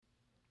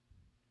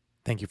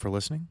Thank you for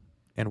listening,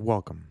 and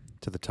welcome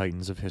to the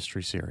Titans of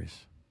History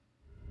series.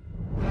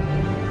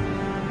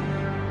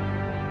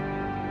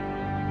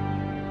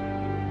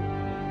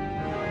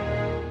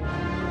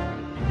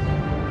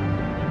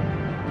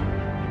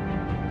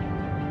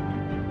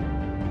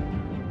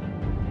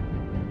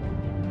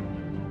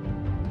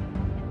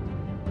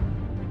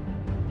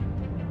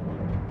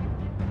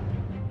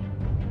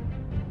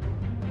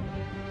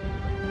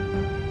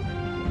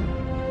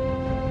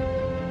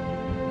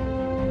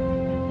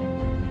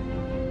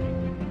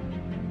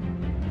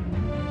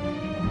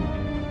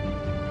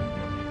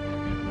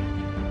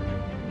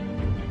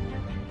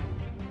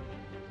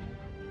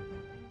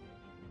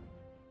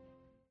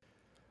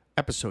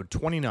 Episode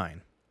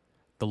 29,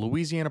 The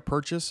Louisiana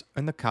Purchase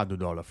and the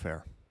Cadoudal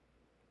Affair.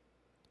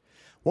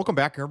 Welcome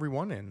back,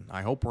 everyone, and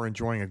I hope we're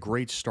enjoying a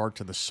great start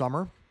to the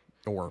summer,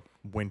 or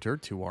winter,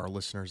 to our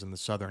listeners in the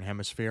Southern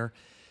Hemisphere.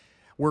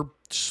 We're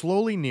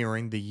slowly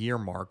nearing the year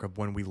mark of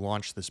when we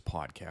launched this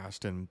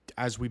podcast, and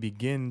as we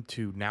begin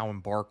to now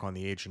embark on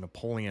the age of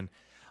Napoleon,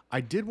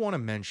 I did want to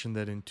mention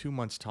that in 2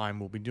 months' time,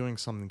 we'll be doing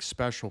something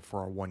special for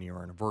our one-year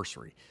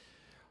anniversary.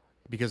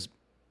 Because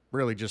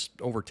really, just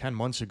over 10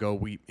 months ago,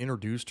 we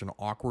introduced an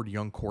awkward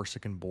young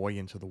Corsican boy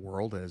into the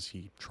world as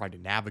he tried to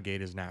navigate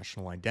his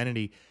national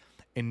identity.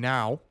 And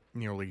now,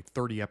 nearly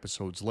 30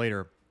 episodes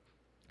later,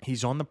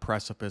 he's on the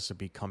precipice of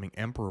becoming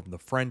Emperor of the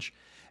French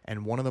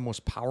and one of the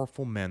most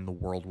powerful men the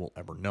world will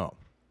ever know.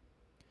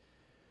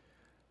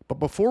 But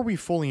before we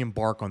fully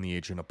embark on the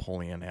age of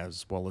Napoleon,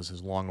 as well as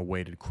his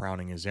long-awaited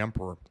crowning as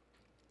emperor,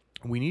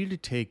 we needed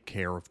to take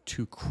care of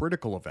two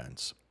critical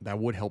events that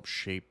would help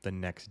shape the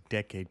next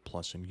decade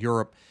plus in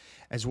Europe,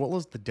 as well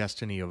as the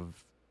destiny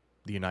of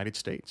the United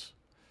States: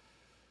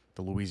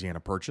 the Louisiana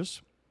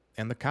Purchase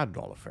and the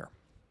Cadoudal Affair.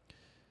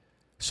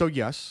 So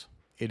yes,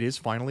 it is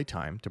finally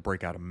time to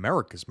break out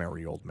America's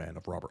merry old men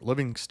of Robert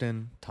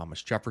Livingston,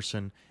 Thomas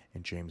Jefferson,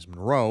 and James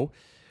Monroe,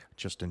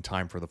 just in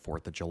time for the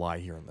 4th of July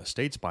here in the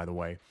States, by the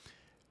way,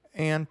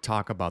 and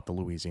talk about the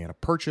Louisiana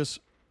Purchase,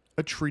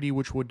 a treaty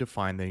which would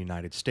define the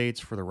United States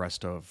for the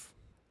rest of,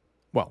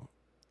 well,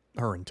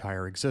 her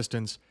entire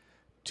existence,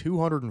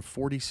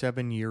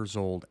 247 years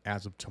old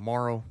as of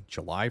tomorrow,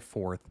 July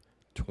 4th,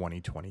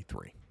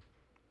 2023.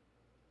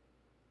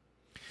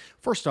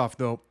 First off,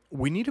 though,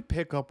 we need to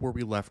pick up where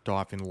we left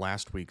off in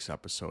last week's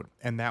episode,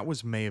 and that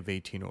was May of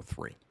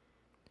 1803.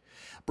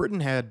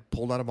 Britain had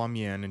pulled out of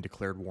Amiens and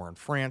declared war on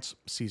France,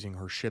 seizing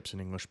her ships in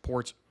English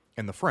ports,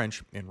 and the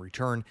French, in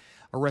return,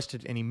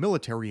 arrested any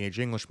military-age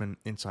Englishmen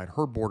inside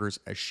her borders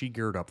as she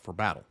geared up for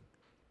battle.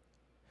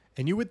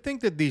 And you would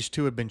think that these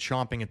two had been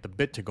chomping at the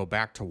bit to go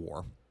back to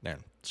war, and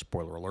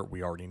spoiler alert,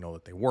 we already know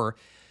that they were,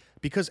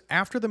 because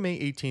after the May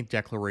 18th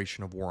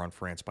declaration of war on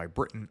France by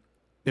Britain,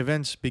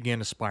 events began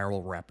to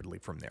spiral rapidly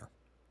from there.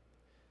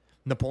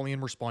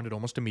 Napoleon responded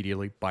almost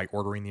immediately by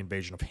ordering the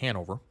invasion of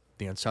Hanover,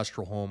 the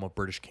ancestral home of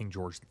British King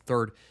George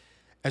III,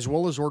 as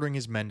well as ordering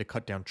his men to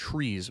cut down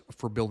trees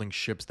for building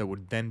ships that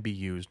would then be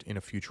used in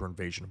a future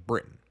invasion of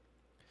Britain.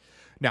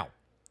 Now,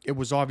 it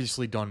was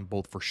obviously done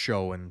both for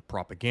show and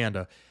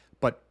propaganda,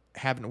 but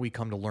haven't we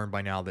come to learn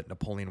by now that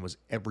Napoleon was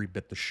every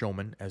bit the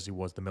showman as he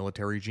was the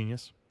military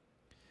genius?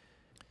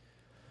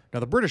 Now,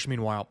 the British,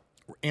 meanwhile,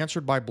 were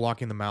answered by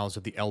blocking the mouths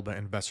of the Elbe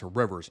and Weser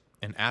rivers,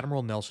 and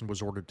Admiral Nelson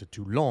was ordered to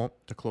Toulon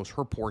to close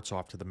her ports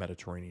off to the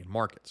Mediterranean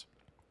markets.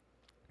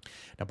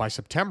 Now, by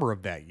September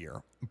of that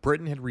year,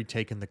 Britain had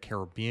retaken the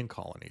Caribbean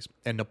colonies,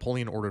 and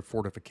Napoleon ordered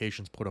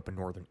fortifications put up in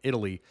northern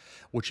Italy,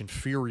 which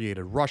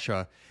infuriated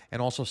Russia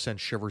and also sent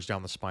shivers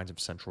down the spines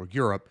of Central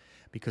Europe,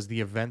 because the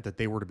event that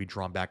they were to be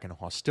drawn back into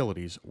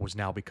hostilities was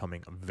now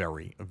becoming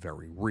very,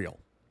 very real.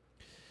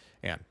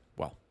 And,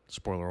 well,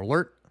 spoiler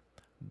alert,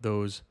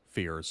 those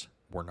fears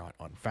were not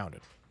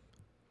unfounded.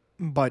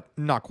 But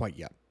not quite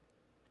yet.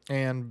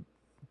 And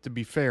to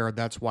be fair,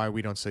 that's why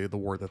we don't say the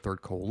War of the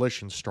Third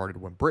Coalition started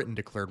when Britain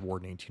declared war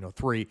in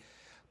 1803,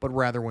 but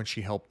rather when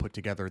she helped put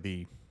together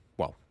the,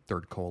 well,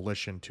 Third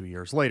Coalition 2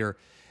 years later,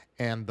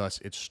 and thus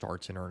it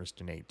starts in earnest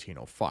in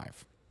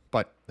 1805.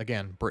 But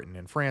again, Britain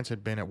and France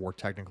had been at war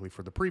technically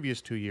for the previous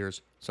 2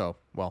 years, so,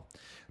 well,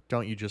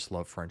 don't you just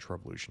love French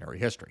Revolutionary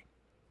history?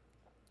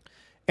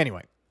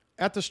 Anyway,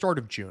 at the start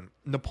of June,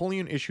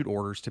 Napoleon issued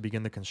orders to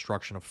begin the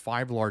construction of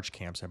 5 large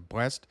camps at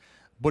Brest,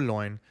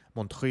 Boulogne,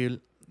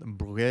 Montreuil,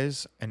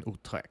 Bruges, and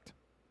Utrecht.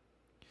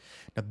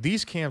 Now,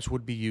 these camps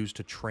would be used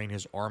to train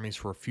his armies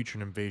for a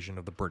future invasion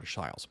of the British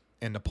Isles,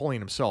 and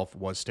Napoleon himself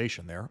was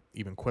stationed there,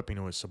 even quipping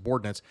to his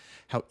subordinates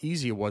how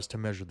easy it was to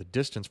measure the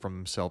distance from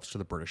themselves to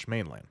the British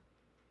mainland.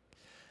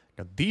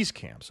 Now, these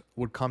camps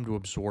would come to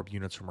absorb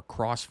units from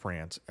across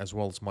France as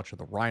well as much of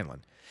the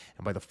Rhineland,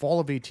 and by the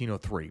fall of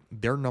 1803,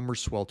 their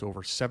numbers swelled to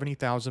over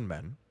 70,000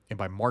 men, and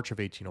by March of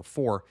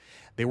 1804,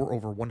 they were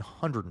over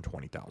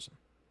 120,000.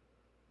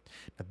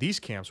 Now, these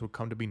camps would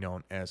come to be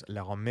known as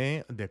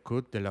l'Armée des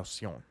Côtes de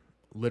l'Océan,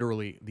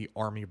 literally the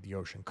Army of the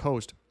Ocean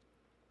Coast,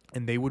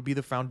 and they would be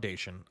the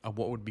foundation of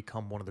what would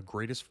become one of the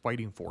greatest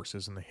fighting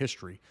forces in the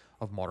history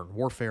of modern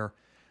warfare,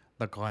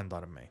 the Grande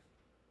Armée.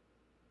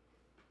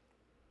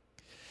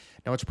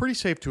 Now, it's pretty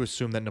safe to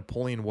assume that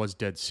Napoleon was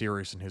dead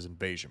serious in his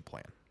invasion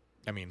plan.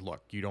 I mean,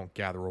 look, you don't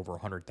gather over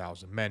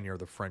 100,000 men near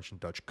the French and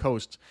Dutch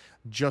coasts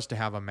just to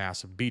have a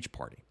massive beach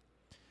party.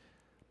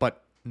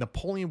 But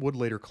Napoleon would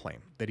later claim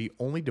that he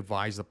only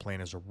devised the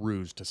plan as a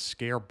ruse to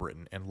scare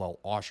Britain and lull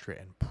Austria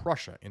and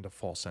Prussia into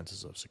false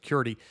senses of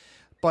security,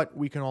 but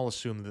we can all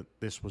assume that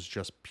this was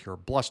just pure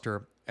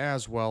bluster,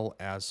 as well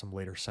as some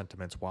later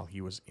sentiments while he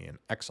was in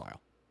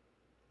exile.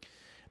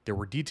 There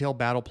were detailed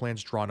battle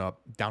plans drawn up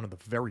down to the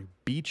very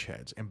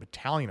beachheads and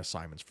battalion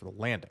assignments for the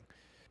landing.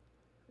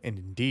 And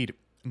indeed,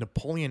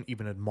 Napoleon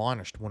even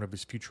admonished one of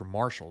his future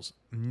marshals,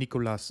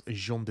 Nicolas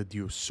Jean de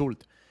Dieu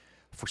Soult,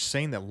 for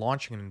saying that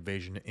launching an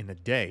invasion in a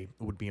day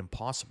would be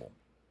impossible.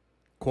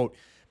 Quote,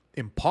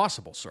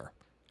 "Impossible, sir.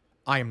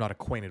 I am not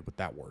acquainted with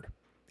that word.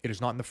 It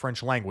is not in the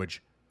French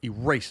language.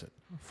 Erase it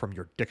from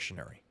your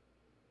dictionary."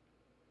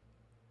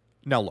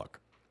 Now look,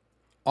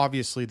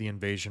 obviously the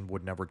invasion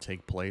would never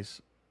take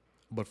place,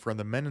 but for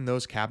the men in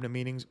those cabinet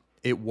meetings,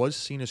 it was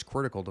seen as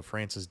critical to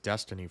France's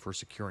destiny for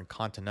securing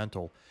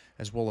continental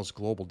as well as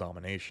global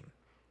domination.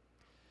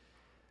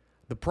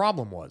 The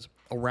problem was,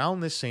 around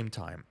this same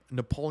time,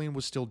 Napoleon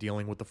was still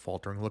dealing with the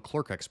faltering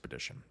Leclerc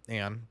expedition,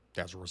 and,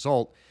 as a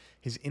result,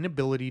 his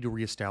inability to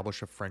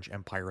reestablish a French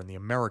empire in the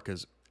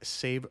Americas,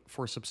 save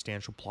for a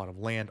substantial plot of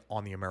land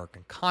on the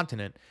American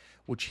continent,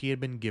 which he had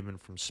been given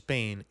from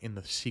Spain in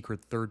the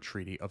secret Third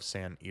Treaty of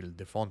San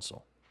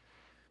Ildefonso.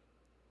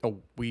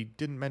 Oh, we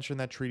didn't mention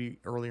that treaty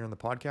earlier in the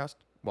podcast?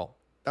 Well,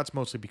 that's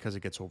mostly because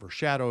it gets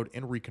overshadowed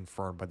and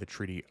reconfirmed by the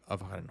Treaty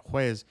of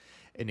Aranjuez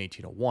in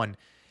 1801.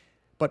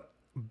 But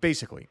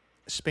basically,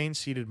 Spain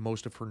ceded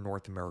most of her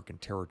North American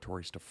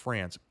territories to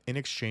France in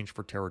exchange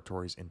for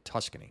territories in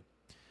Tuscany.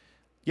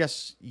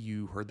 Yes,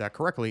 you heard that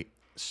correctly.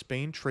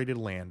 Spain traded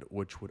land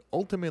which would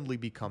ultimately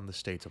become the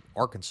states of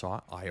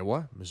Arkansas,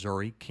 Iowa,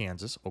 Missouri,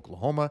 Kansas,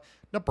 Oklahoma,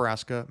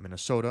 Nebraska,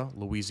 Minnesota,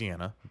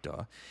 Louisiana,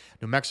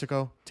 New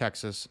Mexico,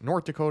 Texas,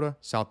 North Dakota,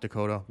 South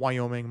Dakota,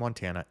 Wyoming,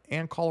 Montana,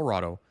 and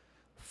Colorado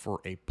for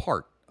a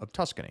part of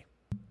Tuscany.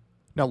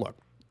 Now look,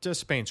 to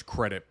Spain's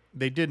credit,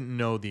 they didn't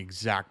know the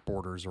exact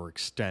borders or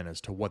extent as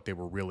to what they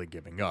were really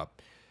giving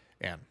up,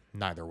 and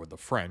neither would the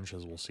French,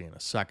 as we'll see in a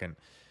second,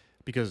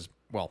 because,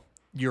 well,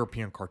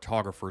 European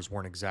cartographers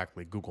weren't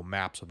exactly Google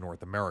Maps of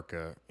North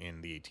America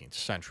in the 18th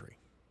century.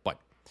 But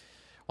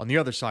on the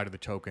other side of the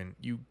token,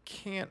 you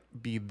can't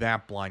be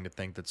that blind to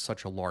think that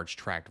such a large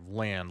tract of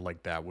land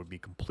like that would be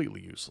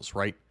completely useless,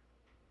 right?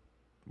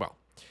 Well,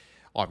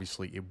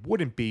 obviously it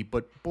wouldn't be,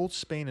 but both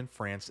Spain and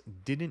France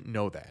didn't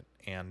know that,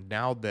 and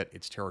now that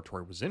its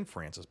territory was in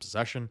France's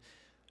possession,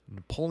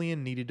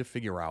 Napoleon needed to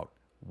figure out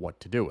what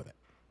to do with it.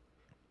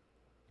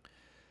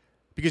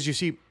 Because you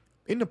see,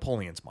 in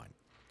Napoleon's mind,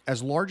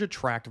 as large a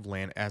tract of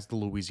land as the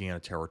Louisiana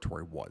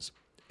Territory was,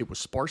 it was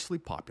sparsely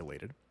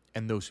populated,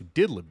 and those who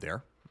did live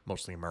there,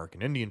 mostly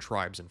American Indian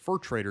tribes and fur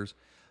traders,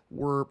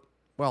 were,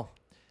 well,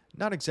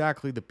 not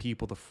exactly the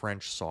people the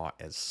French saw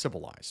as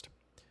civilized.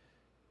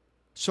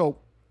 So,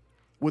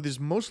 with his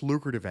most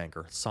lucrative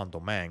anchor,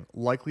 Saint-Domingue,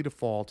 likely to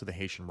fall to the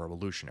Haitian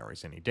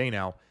revolutionaries any day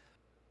now,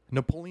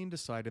 Napoleon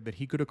decided that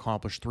he could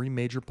accomplish three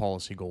major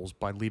policy goals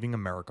by leaving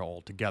America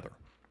altogether.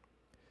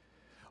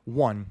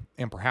 One,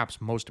 and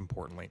perhaps most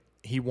importantly,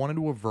 he wanted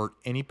to avert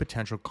any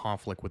potential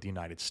conflict with the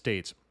United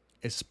States,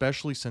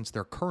 especially since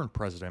their current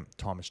president,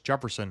 Thomas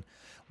Jefferson,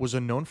 was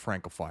a known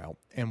Francophile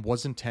and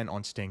was intent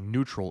on staying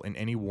neutral in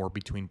any war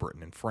between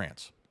Britain and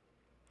France.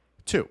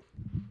 Two,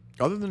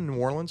 other than New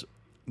Orleans,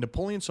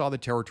 Napoleon saw the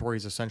territory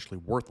as essentially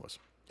worthless,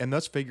 and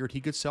thus figured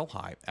he could sell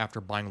high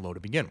after buying low to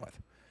begin with.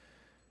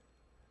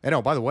 And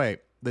oh, by the way,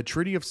 the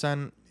Treaty of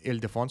San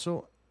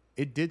Ildefonso,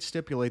 it did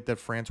stipulate that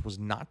France was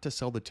not to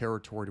sell the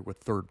territory to a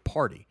third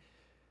party.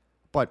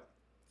 But,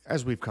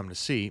 as we've come to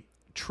see,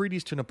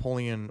 treaties to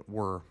Napoleon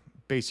were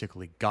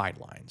basically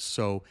guidelines,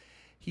 so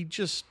he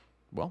just,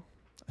 well,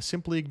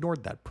 simply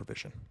ignored that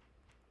provision.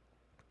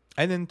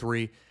 And then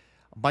three,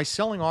 by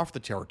selling off the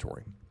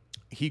territory,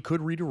 he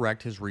could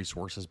redirect his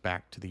resources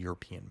back to the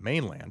European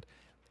mainland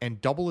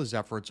and double his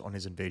efforts on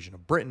his invasion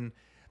of Britain,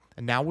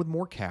 and now with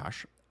more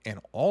cash and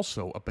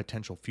also a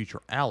potential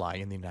future ally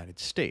in the United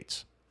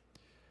States.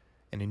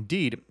 And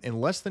indeed, in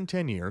less than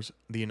 10 years,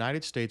 the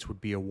United States would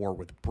be at war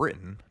with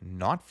Britain,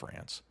 not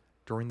France,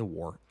 during the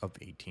War of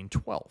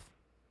 1812.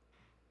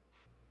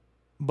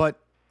 But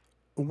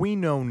we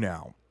know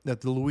now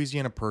that the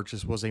Louisiana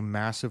Purchase was a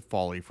massive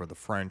folly for the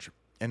French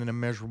and an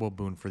immeasurable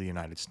boon for the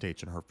United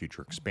States in her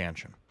future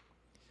expansion.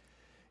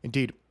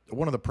 Indeed,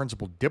 one of the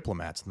principal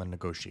diplomats in the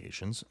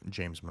negotiations,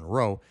 James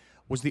Monroe,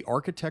 was the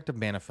architect of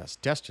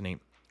Manifest Destiny,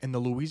 and the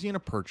Louisiana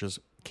Purchase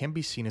can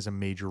be seen as a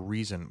major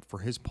reason for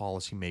his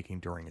policy making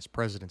during his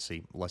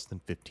presidency less than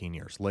 15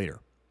 years later.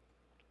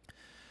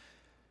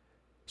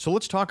 So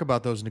let's talk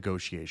about those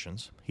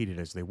negotiations, heated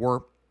as they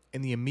were,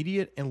 and the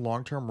immediate and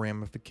long-term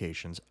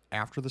ramifications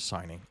after the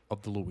signing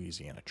of the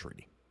Louisiana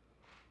Treaty.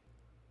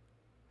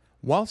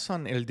 While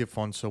San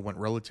Ildefonso went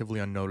relatively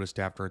unnoticed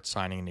after its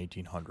signing in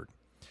 1800,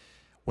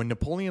 when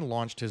Napoleon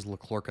launched his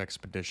Leclerc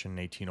expedition in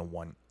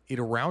 1801, it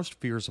aroused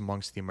fears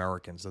amongst the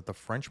Americans that the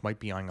French might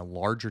be eyeing a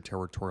larger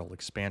territorial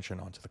expansion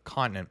onto the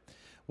continent,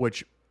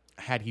 which,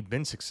 had he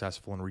been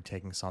successful in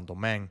retaking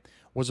Saint-Domingue,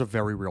 was a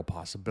very real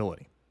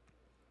possibility.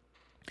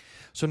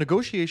 So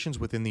negotiations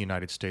within the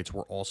United States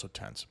were also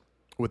tense,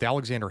 with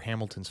Alexander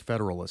Hamilton's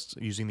Federalists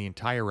using the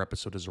entire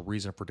episode as a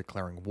reason for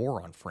declaring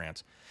war on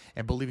France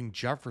and believing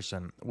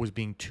Jefferson was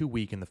being too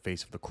weak in the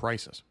face of the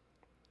crisis.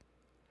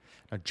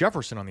 Now,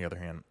 Jefferson, on the other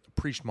hand,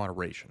 preached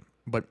moderation,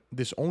 but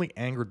this only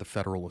angered the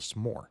Federalists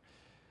more.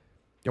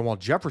 And while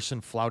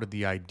Jefferson flouted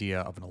the idea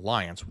of an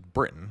alliance with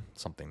Britain,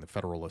 something the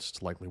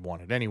Federalists likely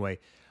wanted anyway,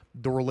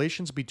 the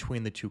relations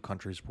between the two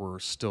countries were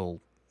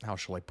still, how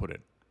shall I put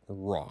it,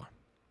 raw.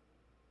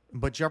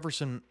 But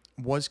Jefferson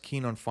was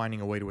keen on finding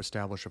a way to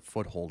establish a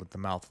foothold at the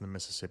mouth of the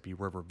Mississippi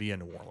River via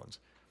New Orleans.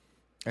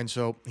 And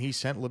so he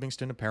sent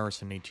Livingston to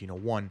Paris in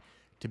 1801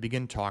 to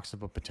begin talks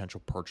of a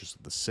potential purchase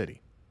of the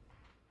city.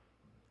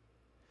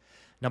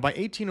 Now, by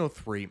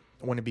 1803,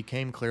 when it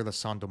became clear that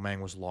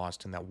Saint-Domingue was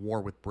lost and that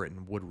war with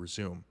Britain would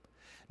resume,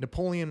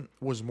 Napoleon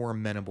was more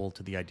amenable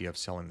to the idea of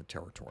selling the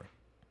territory.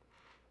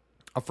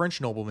 A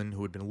French nobleman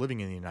who had been living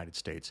in the United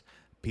States,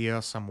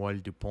 Pierre Samuel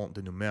Dupont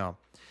de Nemours,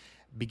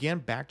 began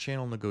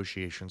back-channel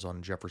negotiations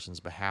on Jefferson's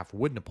behalf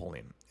with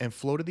Napoleon and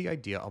floated the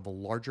idea of a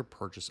larger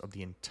purchase of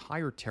the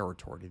entire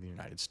territory of the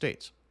United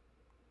States.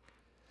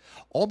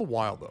 All the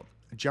while, though,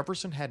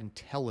 Jefferson had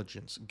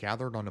intelligence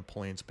gathered on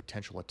Napoleon's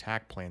potential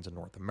attack plans in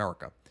North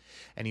America,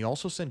 and he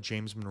also sent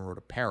James Monroe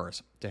to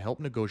Paris to help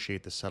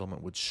negotiate the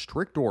settlement with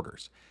strict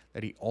orders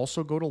that he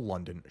also go to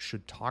London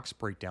should talks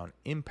break down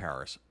in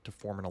Paris to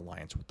form an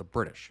alliance with the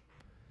British.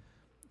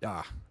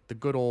 The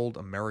good old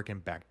American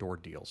backdoor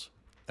deals.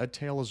 A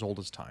tale as old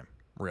as time,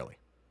 really.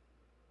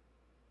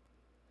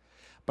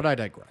 But I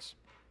digress.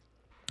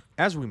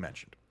 As we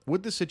mentioned,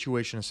 with the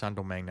situation of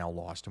Saint-Domingue now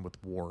lost and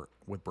with war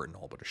with Britain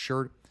all but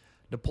assured,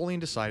 Napoleon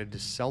decided to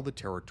sell the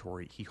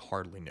territory he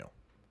hardly knew.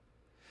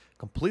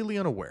 Completely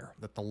unaware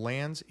that the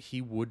lands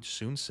he would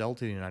soon sell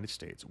to the United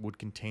States would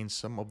contain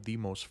some of the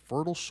most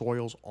fertile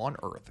soils on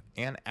Earth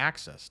and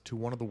access to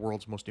one of the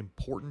world's most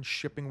important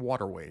shipping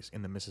waterways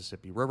in the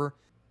Mississippi River,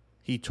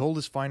 he told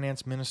his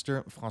finance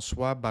minister,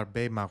 François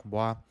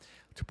Barbé-Marbois,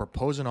 to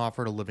propose an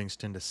offer to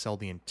Livingston to sell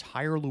the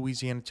entire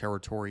Louisiana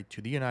territory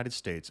to the United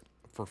States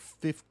for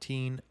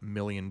 $15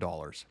 million,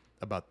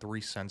 about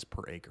 3 cents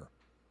per acre.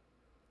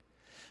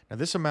 Now,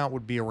 this amount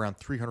would be around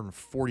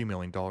 $340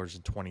 million in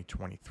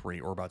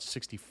 2023, or about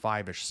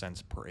 65-ish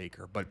cents per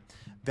acre, but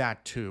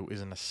that, too,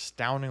 is an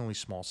astoundingly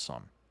small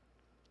sum.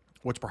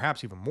 What's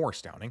perhaps even more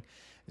astounding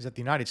is that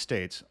the United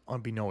States,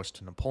 unbeknownst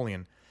to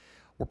Napoleon,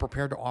 were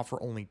prepared to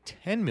offer only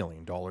 $10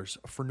 million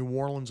for New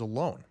Orleans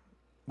alone,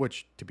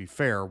 which, to be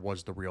fair,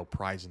 was the real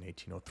prize in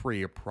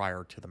 1803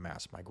 prior to the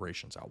mass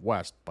migrations out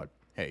west, but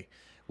hey,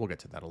 we'll get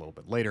to that a little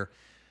bit later.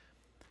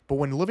 But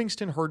when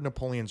Livingston heard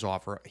Napoleon's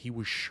offer, he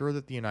was sure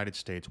that the United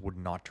States would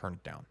not turn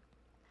it down.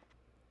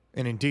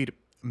 And indeed,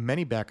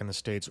 many back in the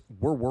States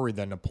were worried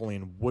that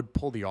Napoleon would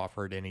pull the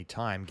offer at any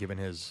time given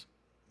his,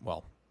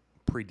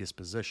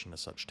 predisposition to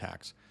such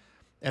tax.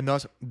 And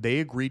thus, they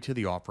agreed to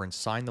the offer and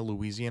signed the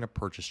Louisiana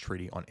Purchase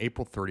Treaty on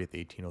April 30th,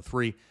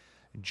 1803,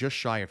 just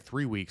shy of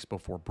 3 weeks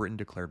before Britain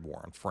declared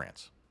war on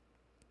France.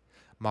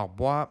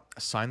 Marbois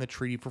signed the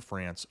treaty for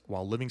France,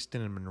 while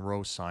Livingston and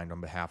Monroe signed on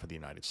behalf of the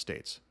United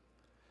States.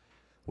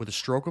 With a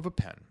stroke of a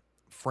pen,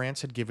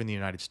 France had given the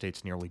United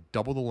States nearly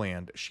double the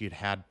land she had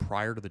had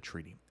prior to the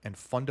treaty and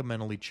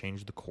fundamentally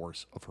changed the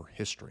course of her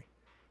history.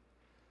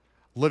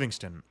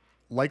 Livingston,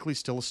 likely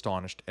still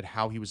astonished at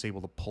how he was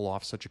able to pull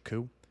off such a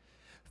coup,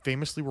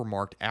 famously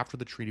remarked after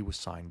the treaty was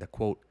signed that,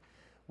 quote,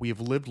 "We have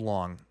lived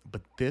long,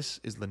 but this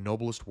is the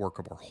noblest work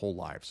of our whole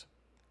lives.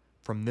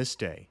 From this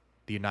day,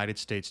 the United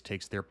States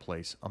takes their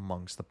place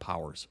amongst the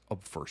powers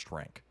of first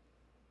rank."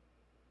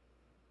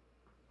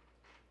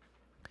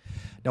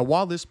 Now,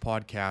 while this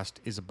podcast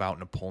is about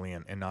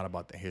Napoleon and not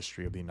about the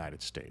history of the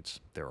United States,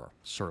 there are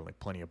certainly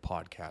plenty of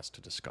podcasts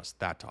to discuss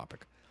that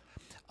topic,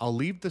 I'll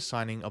leave the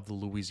signing of the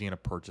Louisiana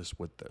Purchase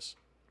with this.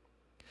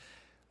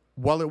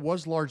 While it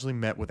was largely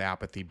met with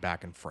apathy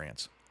back in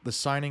France, the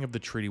signing of the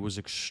treaty was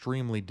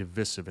extremely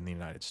divisive in the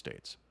United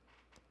States.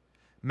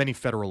 Many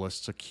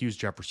Federalists accused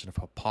Jefferson of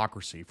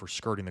hypocrisy for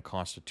skirting the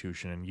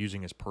Constitution and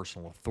using his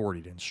personal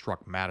authority to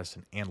instruct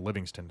Madison and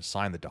Livingston to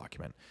sign the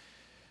document.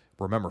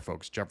 Remember,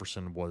 folks,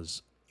 Jefferson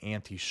was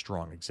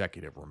anti-strong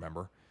executive,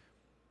 remember?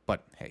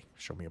 But hey,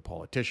 show me a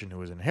politician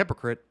who isn't a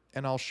hypocrite,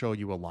 and I'll show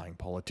you a lying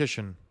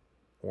politician,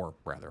 or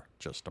rather,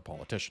 just a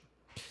politician.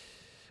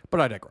 But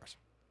I digress.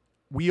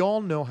 We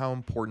all know how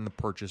important the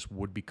purchase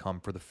would become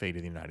for the fate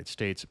of the United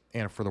States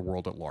and for the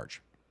world at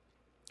large.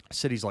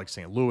 Cities like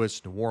St.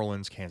 Louis, New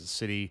Orleans, Kansas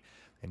City,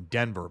 and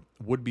Denver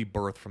would be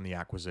birthed from the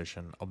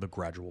acquisition of the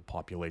gradual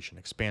population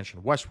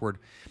expansion westward,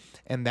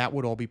 and that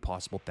would all be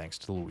possible thanks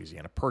to the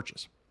Louisiana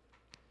Purchase.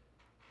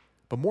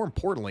 But more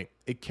importantly,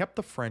 it kept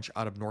the French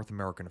out of North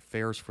American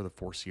affairs for the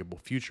foreseeable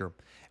future,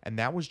 and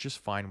that was just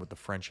fine with the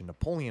French and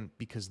Napoleon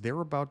because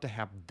they're about to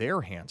have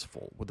their hands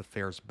full with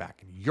affairs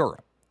back in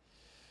Europe.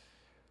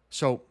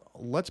 So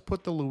let's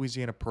put the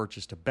Louisiana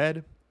Purchase to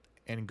bed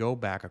and go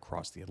back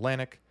across the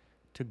Atlantic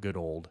to good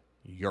old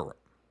Europe.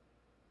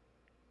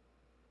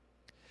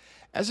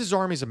 As his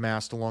armies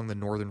amassed along the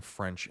northern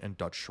French and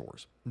Dutch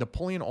shores,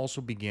 Napoleon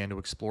also began to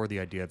explore the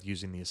idea of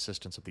using the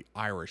assistance of the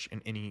Irish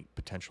in any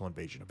potential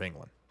invasion of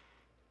England.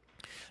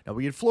 Now,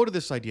 he had floated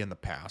this idea in the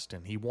past,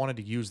 and he wanted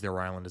to use their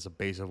island as a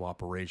base of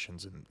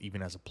operations and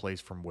even as a place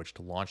from which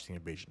to launch the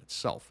invasion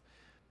itself.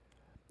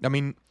 I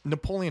mean,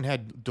 Napoleon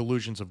had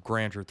delusions of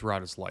grandeur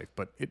throughout his life,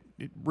 but it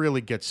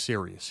really gets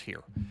serious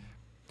here.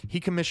 He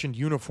commissioned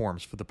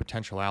uniforms for the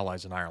potential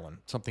allies in Ireland,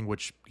 something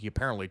which he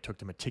apparently took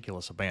to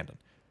meticulous abandon.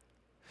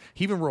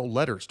 He even wrote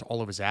letters to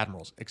all of his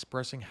admirals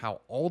expressing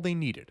how all they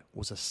needed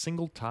was a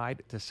single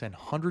tide to send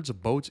hundreds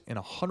of boats and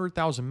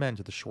 100,000 men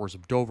to the shores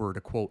of Dover to,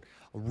 quote,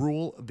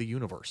 rule the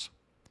universe.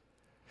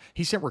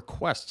 He sent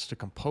requests to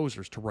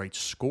composers to write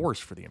scores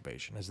for the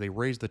invasion as they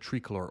raised the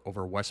tricolor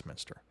over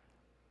Westminster.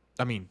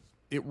 I mean,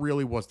 it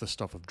really was the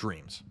stuff of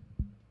dreams.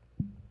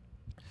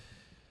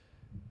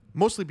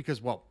 Mostly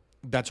because, well,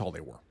 that's all they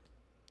were.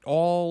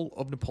 All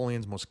of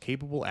Napoleon's most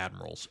capable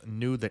admirals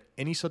knew that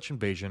any such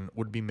invasion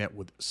would be met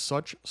with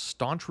such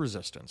staunch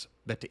resistance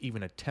that to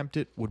even attempt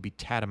it would be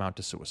tantamount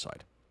to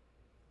suicide.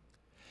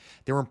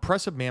 Their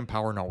impressive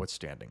manpower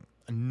notwithstanding,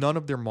 none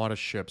of their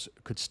modest ships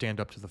could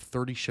stand up to the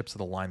 30 ships of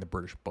the line the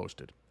British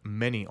boasted,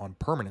 many on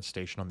permanent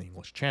station on the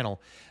English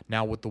Channel,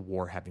 now with the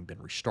war having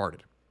been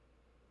restarted.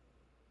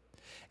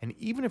 And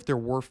even if there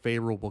were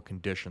favorable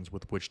conditions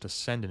with which to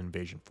send an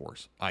invasion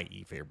force,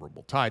 i.e.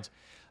 favorable tides,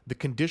 the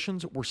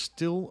conditions were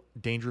still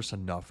dangerous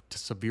enough to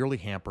severely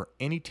hamper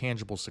any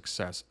tangible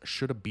success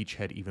should a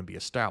beachhead even be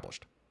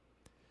established.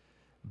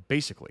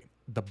 Basically,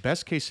 the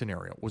best case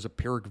scenario was a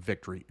Pyrrhic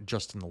victory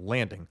just in the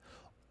landing,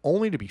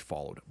 only to be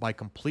followed by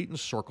complete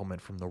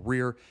encirclement from the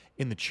rear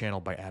in the channel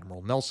by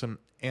Admiral Nelson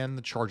and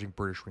the charging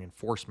British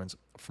reinforcements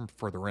from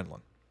further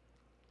inland.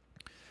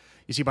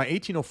 You see, by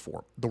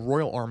 1804, the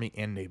Royal Army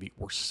and Navy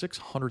were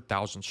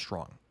 600,000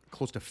 strong,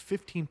 close to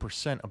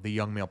 15% of the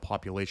young male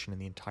population in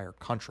the entire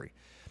country,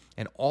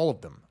 and all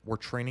of them were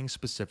training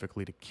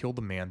specifically to kill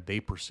the man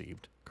they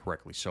perceived,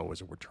 correctly so as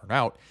it would turn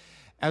out,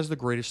 as the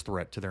greatest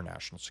threat to their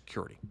national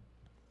security.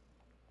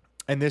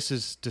 And this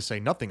is to say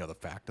nothing of the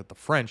fact that the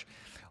French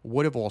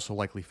would have also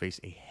likely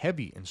faced a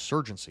heavy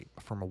insurgency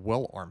from a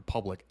well-armed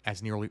public,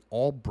 as nearly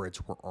all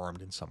Brits were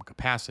armed in some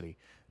capacity,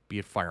 be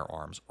it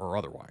firearms or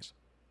otherwise.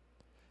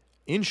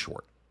 In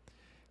short,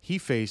 he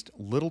faced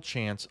little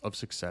chance of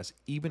success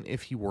even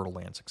if he were to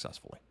land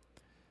successfully.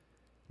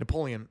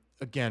 Napoleon,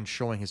 again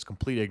showing his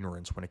complete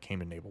ignorance when it came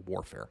to naval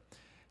warfare,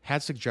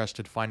 had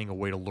suggested finding a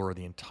way to lure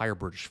the entire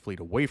British fleet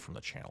away from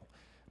the Channel.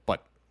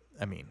 But,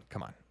 I mean,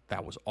 come on,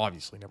 that was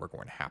obviously never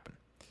going to happen.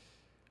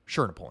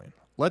 Sure, Napoleon,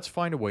 let's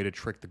find a way to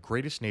trick the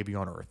greatest navy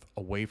on earth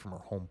away from our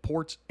home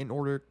ports in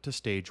order to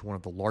stage one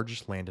of the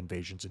largest land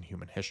invasions in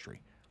human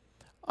history.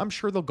 I'm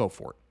sure they'll go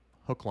for it,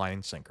 hook, line,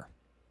 and sinker.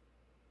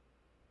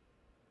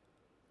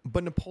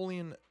 But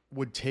Napoleon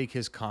would take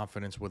his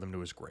confidence with him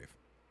to his grave.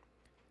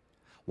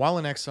 While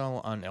in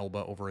exile on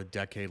Elba over a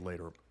decade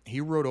later,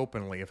 he wrote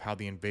openly of how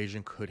the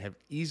invasion could have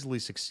easily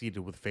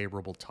succeeded with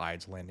favorable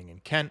tides landing in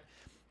Kent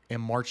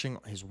and marching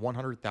his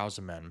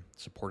 100,000 men,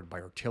 supported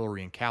by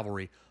artillery and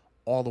cavalry,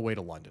 all the way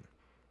to London.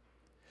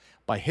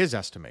 By his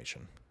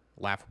estimation,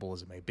 laughable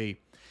as it may be,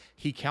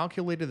 he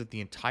calculated that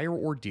the entire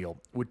ordeal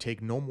would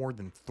take no more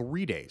than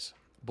 3 days,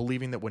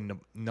 believing that when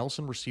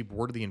Nelson received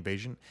word of the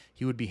invasion,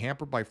 he would be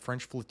hampered by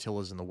French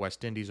flotillas in the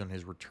West Indies on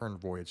his return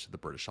voyage to the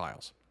British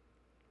Isles.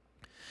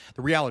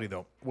 The reality,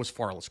 though, was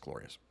far less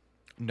glorious.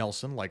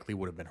 Nelson likely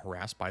would have been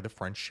harassed by the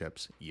French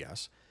ships,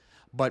 yes,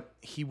 but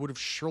he would have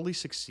surely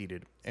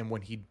succeeded, and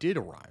when he did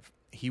arrive,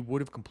 he would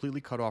have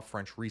completely cut off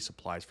French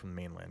resupplies from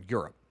mainland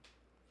Europe.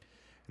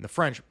 And the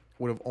French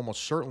would have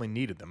almost certainly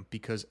needed them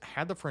because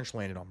had the French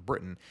landed on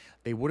Britain,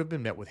 they would have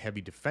been met with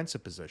heavy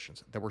defensive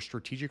positions that were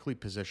strategically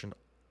positioned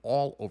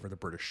all over the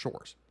British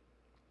shores.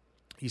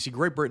 You see,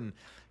 Great Britain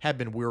had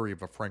been weary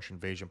of a French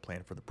invasion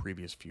plan for the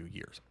previous few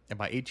years, and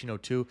by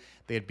 1802,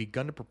 they had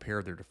begun to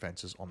prepare their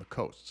defenses on the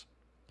coasts.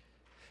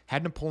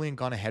 Had Napoleon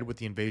gone ahead with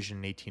the invasion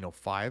in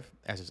 1805,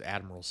 as his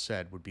admirals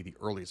said would be the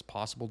earliest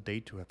possible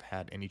date to have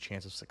had any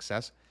chance of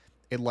success,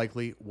 it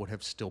likely would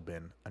have still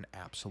been an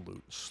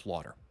absolute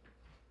slaughter.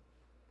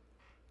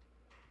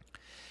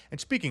 And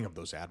speaking of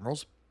those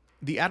admirals,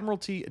 the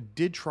Admiralty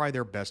did try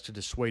their best to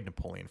dissuade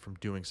Napoleon from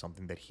doing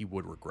something that he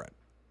would regret,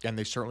 and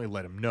they certainly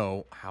let him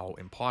know how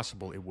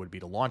impossible it would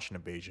be to launch an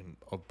invasion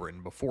of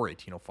Britain before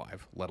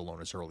 1805, let alone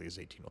as early as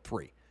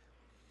 1803.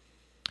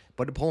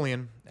 But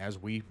Napoleon, as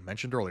we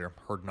mentioned earlier,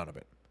 heard none of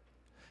it.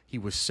 He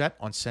was set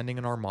on sending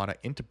an armada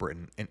into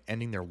Britain and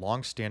ending their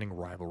long-standing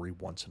rivalry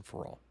once and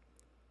for all.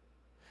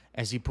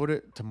 As he put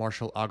it to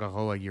Marshal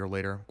Augereau a year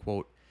later,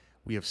 quote,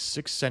 "We have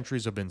 6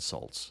 centuries of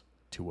insults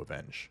to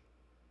avenge."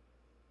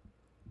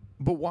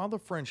 But while the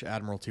French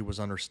Admiralty was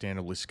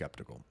understandably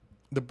skeptical,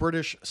 the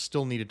British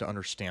still needed to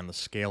understand the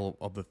scale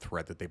of the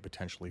threat that they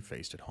potentially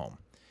faced at home.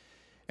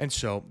 And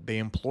so they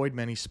employed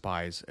many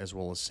spies as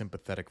well as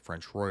sympathetic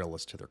French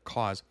royalists to their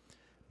cause,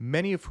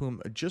 many of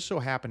whom just so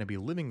happened to be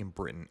living in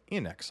Britain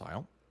in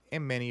exile,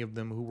 and many of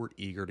them who were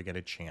eager to get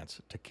a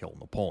chance to kill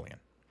Napoleon.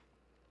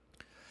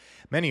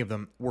 Many of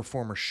them were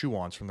former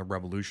Chouans from the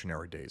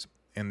Revolutionary days,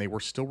 and they were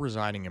still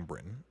residing in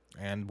Britain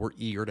and were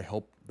eager to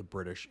help the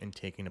British in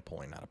taking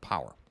Napoleon out of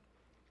power.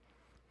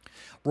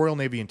 Royal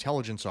Navy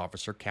intelligence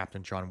officer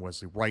Captain John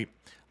Wesley Wright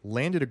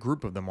landed a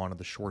group of them onto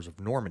the shores of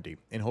Normandy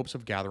in hopes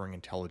of gathering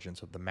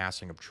intelligence of the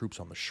massing of troops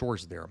on the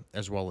shores there,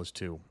 as well as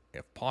to,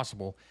 if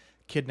possible,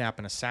 kidnap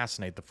and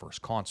assassinate the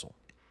first consul.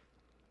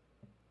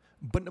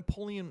 But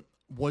Napoleon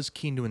was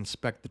keen to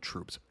inspect the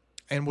troops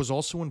and was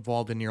also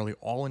involved in nearly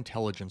all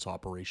intelligence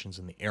operations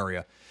in the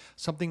area,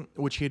 something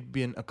which he had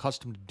been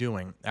accustomed to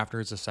doing after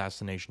his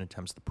assassination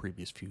attempts the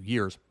previous few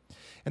years,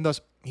 and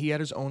thus he had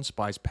his own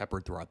spies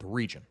peppered throughout the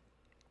region.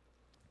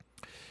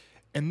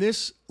 And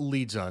this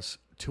leads us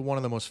to one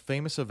of the most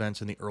famous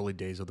events in the early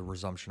days of the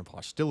resumption of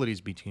hostilities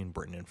between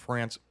Britain and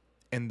France,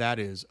 and that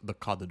is the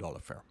Cadoudal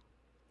affair.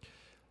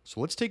 So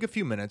let's take a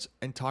few minutes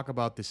and talk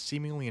about this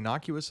seemingly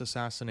innocuous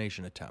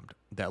assassination attempt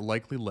that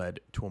likely led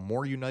to a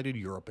more united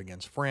Europe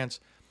against France,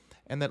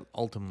 and that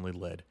ultimately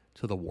led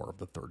to the War of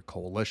the Third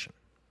Coalition.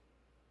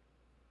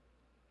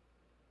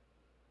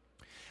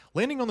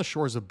 Landing on the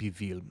shores of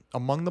Biville,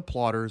 among the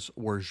plotters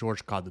were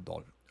Georges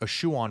Cadoudal, a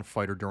Chouan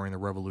fighter during the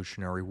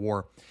Revolutionary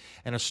War,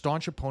 and a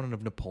staunch opponent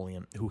of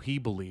Napoleon who he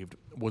believed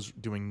was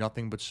doing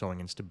nothing but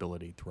sowing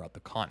instability throughout the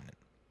continent.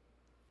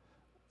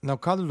 Now,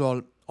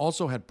 Cadoudal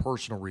also had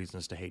personal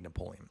reasons to hate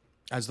Napoleon,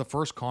 as the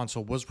first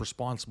consul was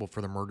responsible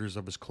for the murders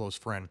of his close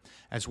friend,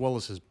 as well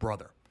as his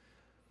brother.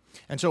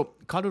 And so,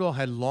 Cadoudal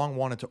had long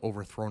wanted to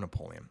overthrow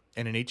Napoleon,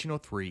 and in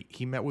 1803,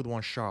 he met with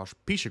one Charles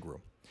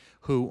Pichegru,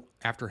 who,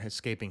 after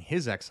escaping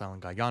his exile in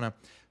Guyana,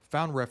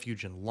 found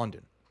refuge in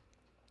London.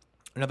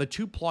 Now, the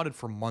two plotted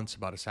for months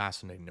about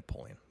assassinating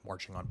Napoleon,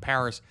 marching on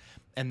Paris,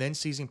 and then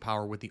seizing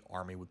power with the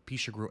army with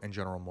Pichegru and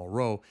General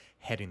Moreau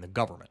heading the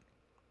government.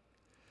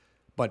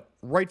 But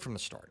right from the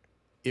start,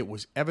 it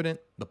was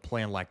evident the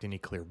plan lacked any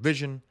clear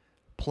vision,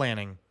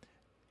 planning,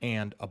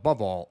 and,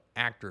 above all,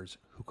 actors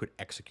who could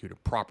execute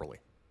it properly.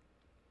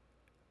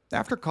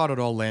 After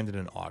Cadoudal landed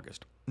in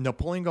August,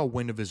 Napoleon got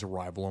wind of his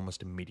arrival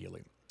almost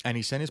immediately, and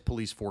he sent his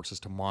police forces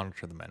to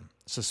monitor the men,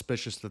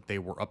 suspicious that they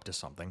were up to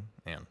something,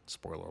 and,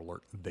 spoiler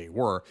alert, they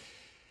were.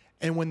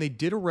 And when they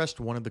did arrest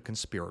one of the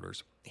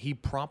conspirators, he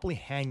promptly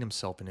hanged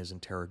himself in his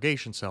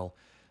interrogation cell,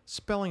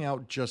 spelling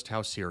out just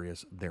how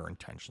serious their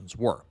intentions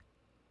were.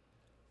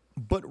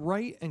 But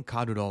Wright and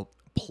Cadoudal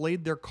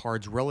played their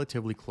cards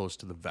relatively close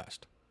to the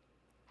vest.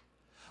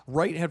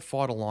 Wright had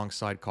fought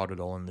alongside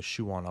Cadoudal in the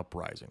Chouan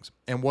uprisings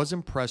and was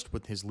impressed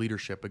with his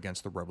leadership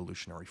against the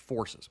revolutionary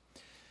forces.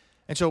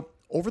 And so,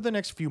 over the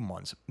next few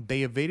months,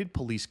 they evaded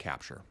police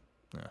capture,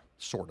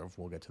 sort of,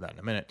 we'll get to that in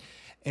a minute,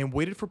 and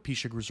waited for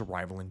Pichegru's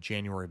arrival in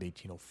January of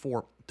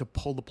 1804 to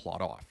pull the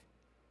plot off.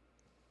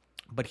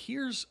 But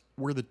here's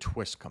where the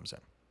twist comes in.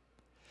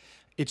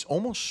 It's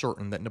almost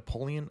certain that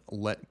Napoleon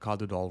let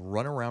Cadoudal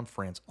run around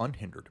France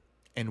unhindered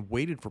and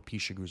waited for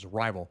Pichegru's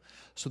arrival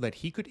so that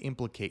he could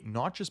implicate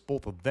not just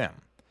both of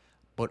them,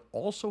 but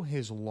also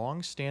his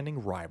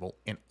long-standing rival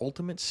and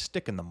ultimate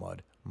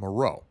stick-in-the-mud,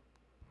 Moreau.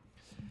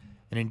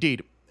 And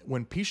indeed,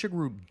 when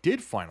Pichegru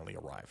did finally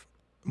arrive,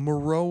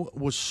 Moreau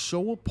was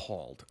so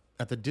appalled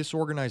at the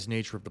disorganized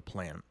nature of the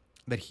plan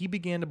that he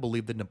began to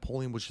believe that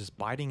Napoleon was just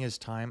biding his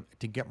time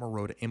to get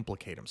Moreau to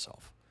implicate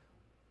himself.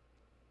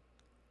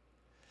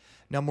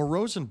 Now,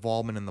 Moreau's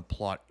involvement in the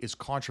plot is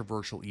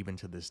controversial even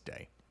to this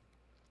day,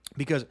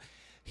 because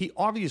he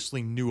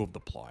obviously knew of the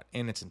plot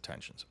and its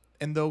intentions,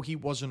 and though he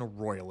wasn't a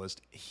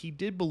royalist, he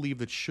did believe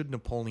that should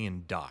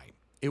Napoleon die,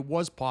 it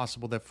was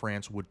possible that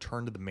France would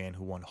turn to the man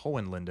who won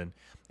Hohenlinden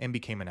and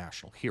became a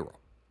national hero.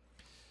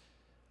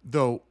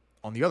 Though,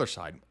 on the other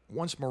side,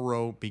 once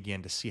Moreau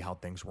began to see how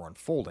things were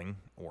unfolding,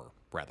 or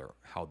rather,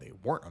 how they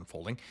weren't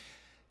unfolding,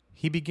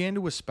 he began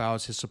to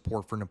espouse his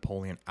support for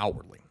Napoleon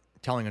outwardly,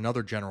 telling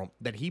another general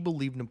that he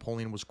believed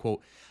Napoleon was,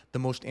 quote, the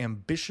most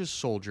ambitious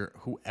soldier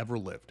who ever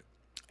lived,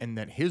 and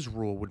that his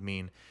rule would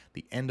mean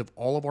the end of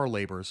all of our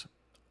labors,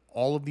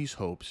 all of these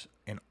hopes,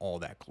 and all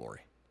that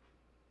glory.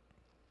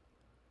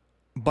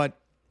 But,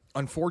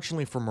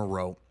 unfortunately for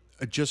Moreau,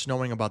 just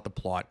knowing about the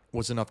plot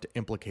was enough to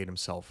implicate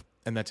himself,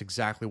 and that's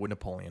exactly what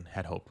Napoleon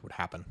had hoped would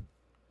happen.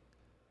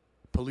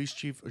 Police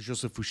Chief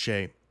Joseph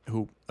Fouché,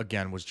 who,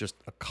 again, was just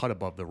a cut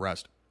above the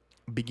rest,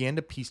 began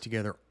to piece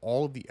together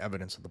all of the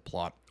evidence of the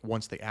plot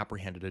once they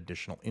apprehended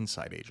additional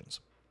inside agents.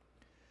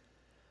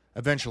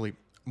 Eventually,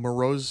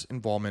 Moreau's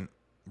involvement,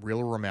 real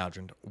or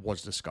imagined,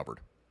 was discovered.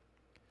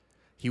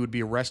 He would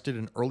be arrested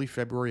in early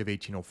February of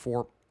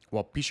 1804,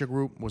 while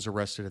Pichegru was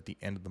arrested at the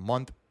end of the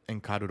month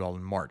and Cadoudal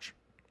in March.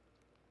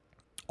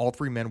 All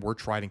three men were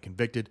tried and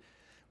convicted,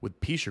 with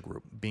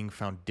Pichegru being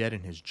found dead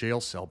in his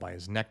jail cell by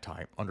his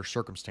necktie under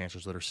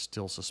circumstances that are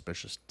still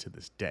suspicious to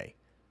this day.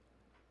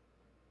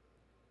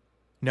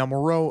 Now,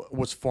 Moreau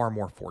was far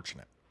more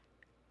fortunate.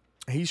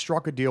 He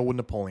struck a deal with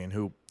Napoleon,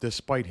 who,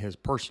 despite his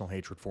personal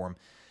hatred for him,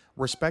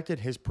 respected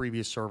his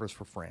previous service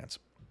for France,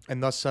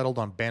 and thus settled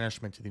on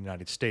banishment to the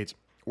United States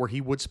where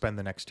he would spend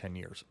the next 10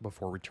 years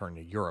before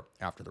returning to Europe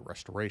after the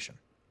Restoration.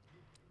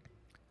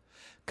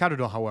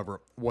 Cadoudal,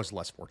 however, was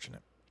less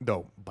fortunate,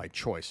 though by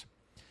choice.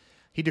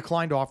 He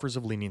declined offers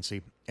of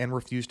leniency and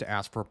refused to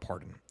ask for a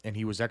pardon, and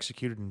he was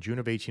executed in June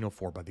of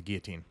 1804 by the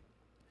guillotine.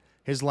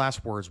 His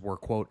last words were,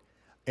 quote,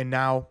 "And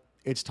now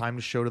it's time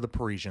to show to the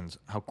Parisians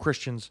how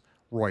Christians,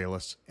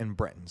 Royalists, and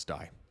Bretons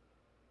die."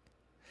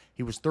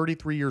 He was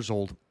 33 years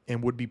old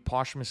and would be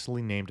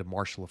posthumously named a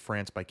Marshal of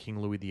France by King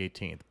Louis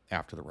XVIII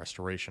after the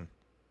Restoration.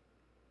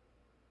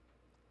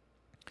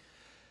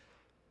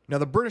 Now,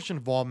 the British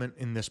involvement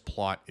in this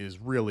plot is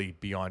really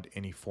beyond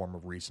any form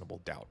of reasonable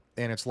doubt,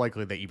 and it's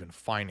likely they even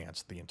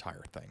financed the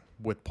entire thing,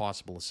 with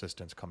possible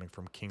assistance coming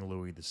from King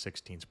Louis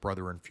XVI's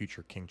brother and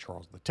future King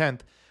Charles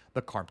X,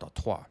 the Comte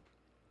d'Artois.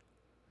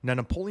 Now,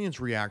 Napoleon's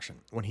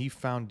reaction when he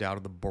found out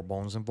of the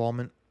Bourbons'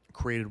 involvement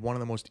created one of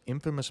the most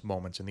infamous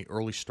moments in the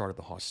early start of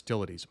the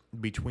hostilities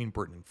between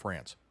Britain and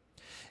France,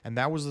 and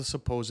that was the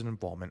supposed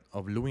involvement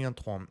of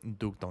Louis-Antoine,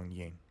 Duc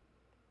d'Enghien.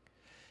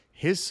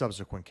 His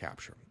subsequent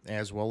capture,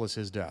 as well as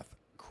his death,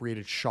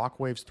 created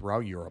shockwaves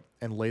throughout Europe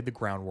and laid the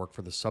groundwork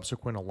for the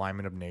subsequent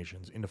alignment of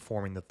nations into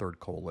forming the Third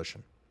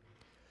Coalition.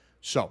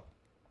 So,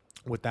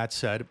 with that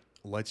said,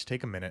 let's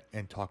take a minute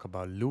and talk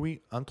about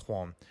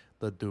Louis-Antoine,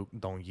 the Duc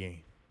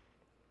d'Enghien.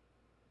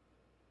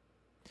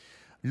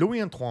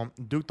 Louis-Antoine,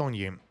 Duc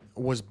d'Enghien,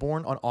 was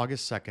born on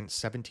August 2nd,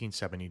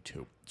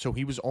 1772, so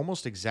he was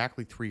almost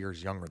exactly 3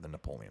 years younger than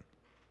Napoleon.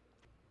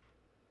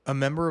 A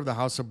member of the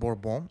House of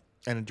Bourbon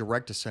and a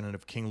direct descendant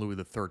of King Louis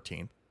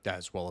XIII,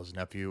 as well as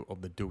nephew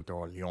of the Duc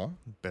d'Orléans,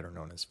 better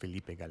known as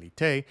Philippe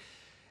Égalité,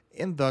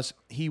 and thus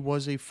he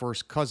was a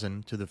first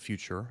cousin to the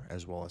future,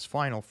 as well as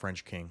final,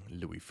 French King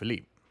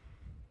Louis-Philippe.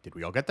 Did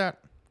we all get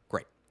that?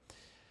 Great.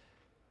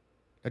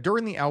 Now,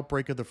 during the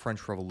outbreak of the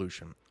French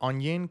Revolution,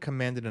 Enghien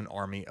commanded an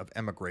army of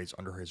emigres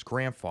under his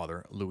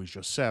grandfather,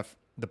 Louis-Joseph,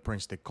 the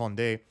Prince de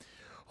Condé,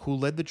 who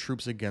led the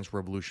troops against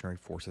revolutionary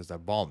forces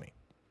at Valmy.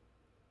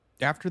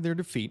 After their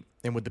defeat,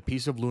 and with the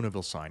Peace of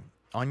Luneville signed,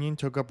 Enghien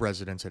took up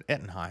residence at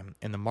Ettenheim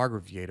in the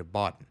Margraviate of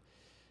Baden,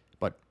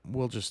 but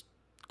we'll just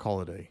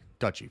call it a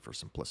duchy for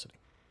simplicity.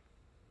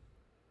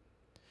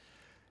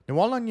 Now,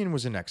 while Enghien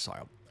was in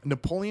exile,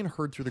 Napoleon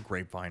heard through the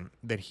grapevine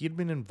that he had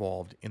been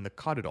involved in the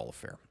Cadoudal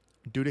affair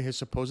due to his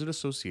supposed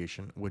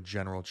association with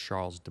General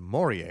Charles de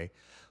Maurier,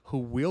 who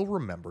we'll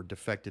remember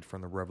defected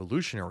from the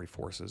revolutionary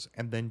forces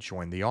and then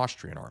joined the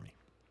Austrian army.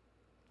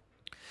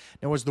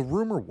 Now, as the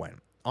rumor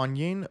went,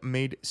 Enghien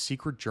made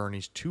secret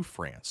journeys to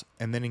France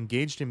and then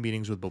engaged in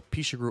meetings with both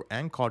Pichegru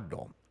and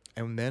Cadoudal,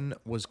 and then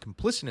was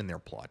complicit in their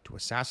plot to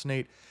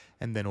assassinate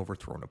and then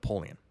overthrow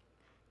Napoleon.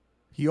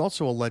 He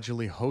also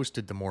allegedly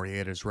hosted de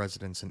Maurier at his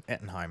residence in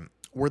Ettenheim,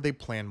 where they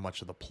planned much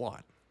of the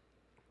plot.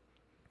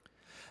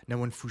 Now,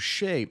 when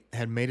Fouché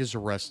had made his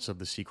arrests of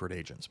the secret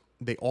agents,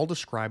 they all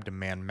described a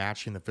man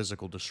matching the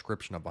physical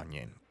description of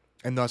Enghien,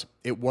 and thus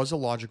it was a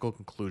logical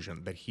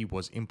conclusion that he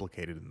was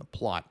implicated in the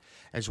plot,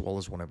 as well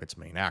as one of its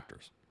main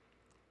actors.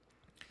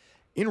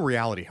 In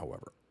reality,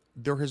 however,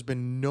 there has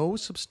been no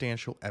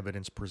substantial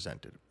evidence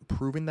presented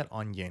proving that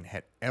Enghien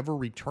had ever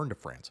returned to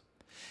France,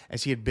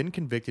 as he had been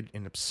convicted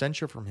in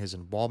absentia from his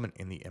involvement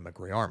in the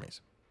emigre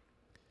armies.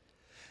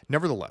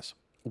 Nevertheless,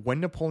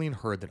 when Napoleon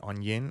heard that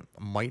Enghien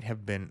might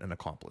have been an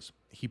accomplice,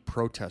 he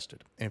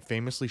protested and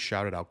famously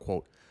shouted out,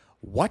 quote,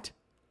 "What?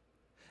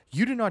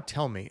 You do not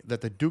tell me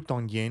that the Duc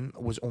d'Enghien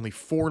was only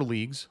 4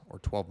 leagues, or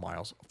 12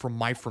 miles, from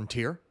my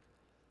frontier?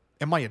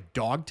 Am I a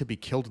dog to be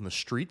killed in the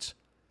streets?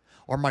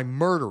 Are my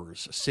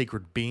murderers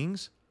sacred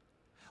beings?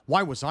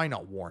 Why was I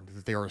not warned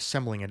that they are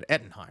assembling at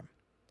Ettenheim?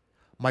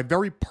 My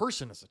very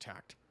person is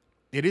attacked.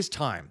 It is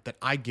time that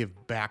I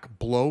give back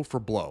blow for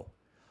blow.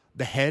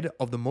 The head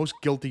of the most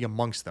guilty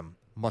amongst them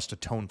must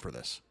atone for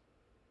this."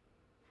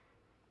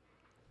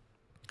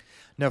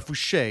 Now,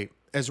 Fouché,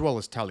 as well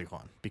as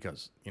Talleyrand,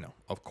 because,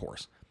 of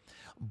course,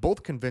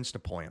 both convinced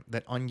Napoleon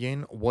that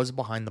Enghien was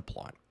behind the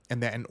plot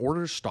and that in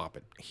order to stop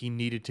it, he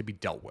needed to be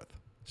dealt with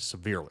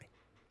severely.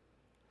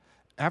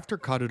 After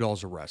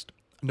Cadoudal's arrest,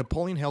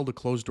 Napoleon held a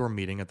closed-door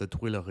meeting at the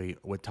Tuileries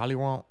with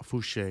Talleyrand,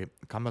 Fouché,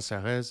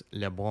 Cambacérès,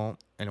 Lebrun,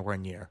 and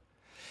Régnier,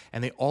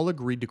 and they all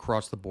agreed to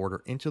cross the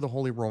border into the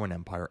Holy Roman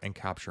Empire and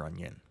capture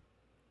Enghien.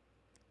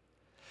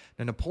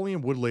 Now,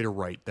 Napoleon would later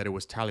write that it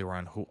was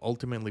Talleyrand who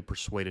ultimately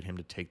persuaded him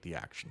to take the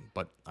action,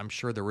 but I'm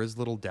sure there is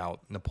little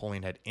doubt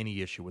Napoleon had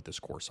any issue with this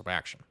course of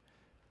action.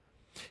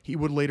 He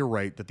would later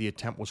write that the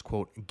attempt was,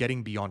 quote,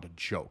 "getting beyond a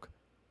joke.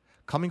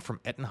 Coming from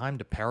Ettenheim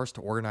to Paris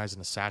to organize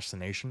an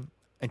assassination,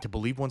 and to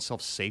believe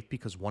oneself safe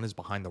because one is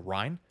behind the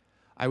Rhine,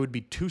 I would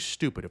be too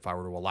stupid if I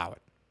were to allow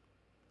it."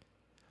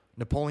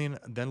 Napoleon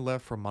then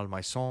left for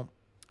Malmaison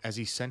as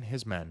he sent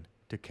his men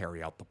to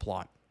carry out the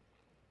plot.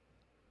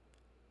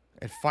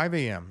 At 5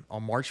 a.m.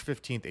 on March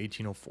 15,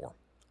 1804,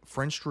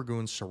 French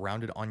dragoons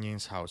surrounded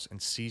Enghien's house and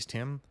seized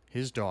him,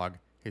 his dog,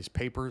 his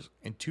papers,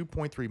 and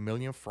 2.3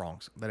 million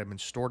francs that had been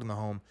stored in the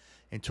home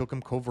and took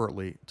him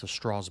covertly to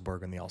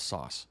Strasbourg in the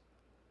Alsace.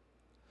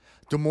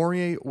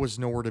 Dumouriez was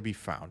nowhere to be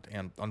found,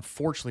 and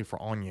unfortunately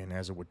for Onion,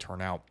 as it would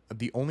turn out,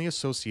 the only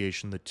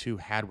association the two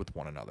had with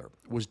one another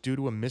was due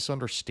to a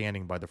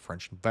misunderstanding by the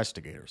French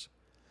investigators.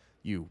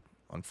 You,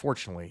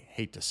 unfortunately,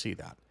 hate to see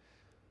that.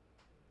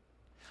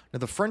 Now,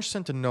 the French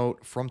sent a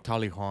note from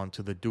Talleyrand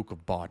to the Duke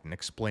of Baden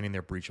explaining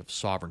their breach of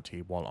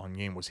sovereignty, while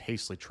Onion was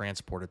hastily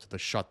transported to the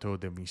Château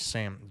de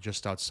Vincennes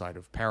just outside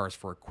of Paris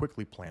for a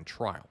quickly planned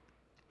trial.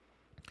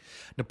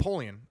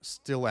 Napoleon,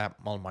 still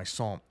at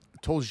Malmaison,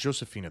 told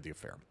Josephine of the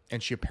affair,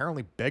 and she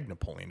apparently begged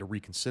Napoleon to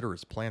reconsider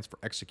his plans for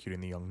executing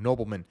the young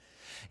nobleman,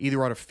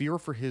 either out of fear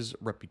for his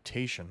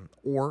reputation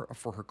or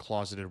for her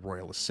closeted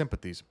royalist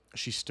sympathies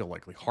she still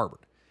likely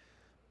harbored.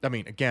 I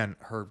mean, again,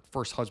 her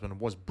first husband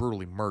was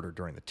brutally murdered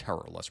during the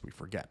Terror, lest we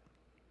forget.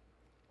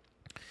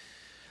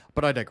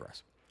 But I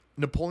digress.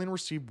 Napoleon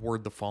received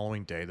word the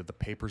following day that the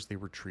papers they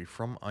retrieved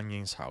from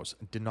Onien's house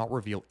did not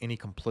reveal any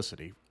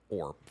complicity,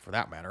 or, for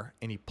that matter,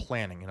 any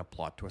planning in a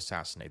plot to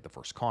assassinate the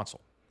first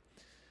consul.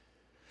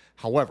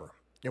 However,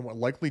 in what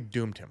likely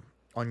doomed him,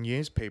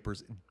 Onien's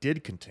papers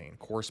did contain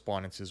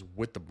correspondences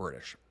with the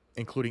British,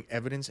 including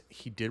evidence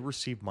he did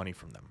receive money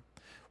from them,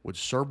 would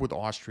serve with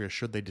Austria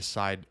should they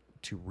decide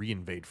to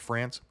reinvade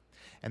France,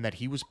 and that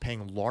he was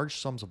paying large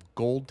sums of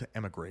gold to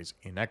emigres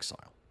in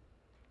exile.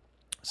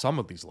 Some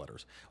of these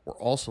letters were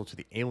also to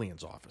the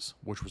Aliens Office,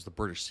 which was the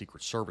British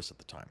Secret Service at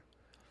the time.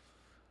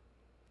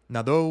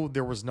 Now, though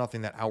there was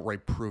nothing that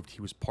outright proved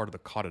he was part of the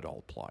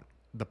Cadoudal plot,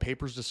 the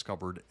papers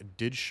discovered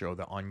did show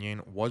that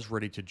Onion was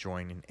ready to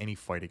join in any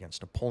fight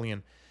against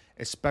Napoleon,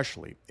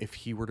 especially if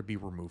he were to be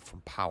removed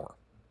from power.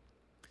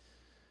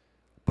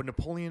 But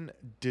Napoleon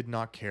did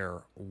not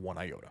care one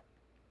iota.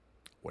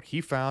 What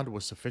he found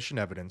was sufficient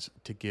evidence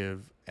to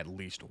give at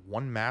least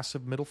one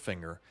massive middle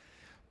finger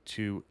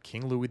to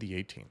King Louis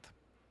XVIII.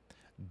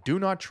 Do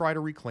not try to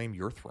reclaim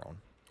your throne,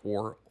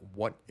 or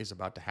what is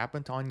about to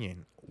happen to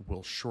Onion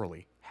will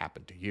surely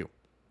happen to you.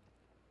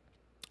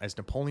 As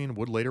Napoleon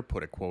would later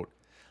put it, quote,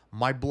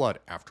 "My blood,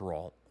 after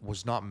all,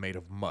 was not made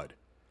of mud.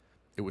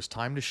 It was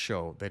time to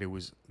show that it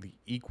was the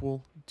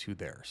equal to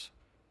theirs."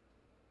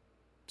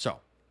 So,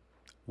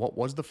 what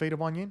was the fate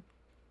of Onion?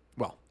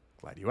 Well,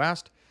 glad you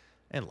asked,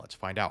 and let's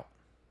find out.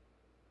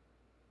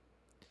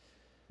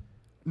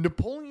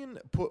 Napoleon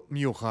put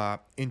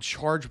Murat in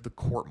charge of the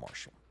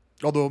court-martial,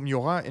 although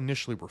Murat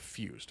initially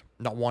refused,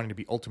 not wanting to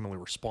be ultimately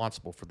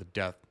responsible for the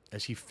death,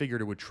 as he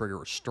figured it would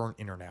trigger a stern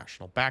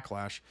international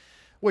backlash,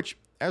 which,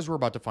 as we're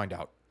about to find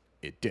out,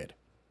 it did.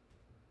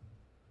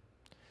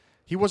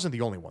 He wasn't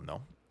the only one,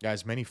 though,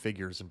 as many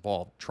figures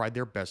involved tried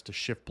their best to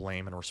shift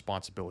blame and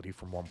responsibility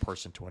from one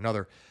person to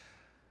another.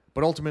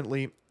 But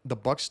ultimately, the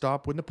buck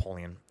stopped with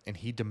Napoleon, and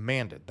he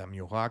demanded that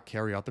Murat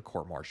carry out the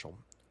court-martial,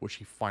 which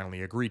he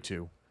finally agreed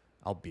to,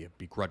 albeit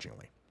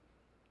begrudgingly.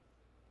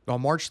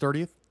 On March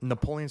 30th,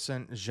 Napoleon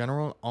sent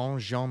General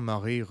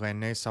Jean-Marie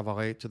René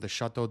Savary to the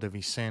Château de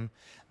Vincennes,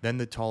 then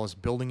the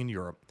tallest building in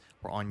Europe,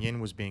 where Onion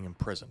was being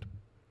imprisoned.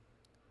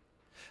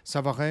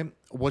 Savary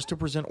was to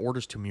present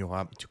orders to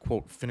Murat to,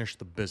 quote, "finish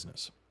the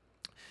business,"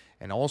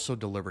 and also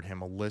delivered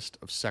him a list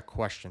of set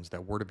questions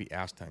that were to be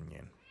asked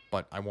Onion.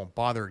 But I won't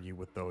bother you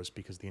with those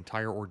because the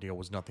entire ordeal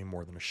was nothing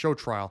more than a show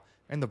trial,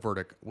 and the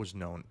verdict was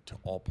known to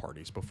all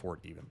parties before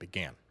it even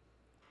began.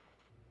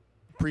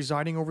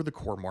 Presiding over the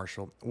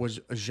court-martial was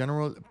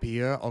General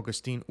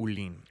Pierre-Augustin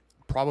Hulin,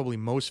 probably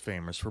most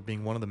famous for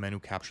being one of the men who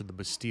captured the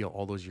Bastille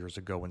all those years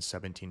ago in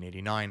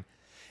 1789,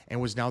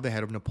 and was now the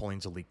head of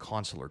Napoleon's elite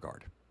consular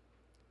guard.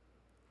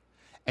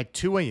 At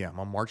 2 a.m.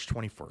 on March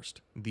 21st,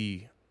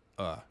 the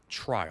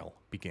trial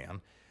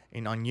began,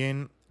 and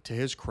Onion, to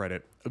his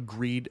credit,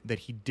 agreed that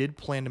he did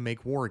plan to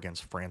make war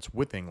against France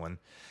with England,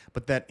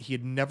 but that he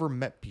had never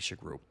met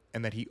Pichegru,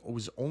 and that he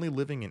was only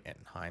living in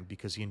Ettenheim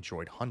because he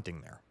enjoyed hunting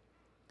there.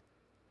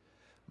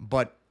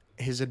 But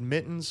his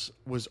admittance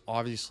was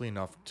obviously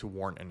enough to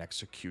warrant an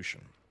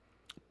execution.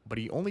 But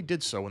he only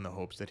did so in the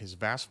hopes that his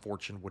vast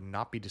fortune would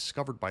not be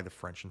discovered by the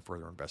French in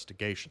further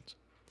investigations.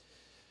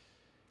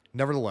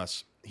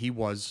 Nevertheless, he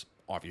was,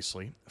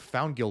 obviously,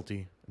 found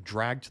guilty,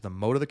 dragged to the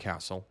moat of the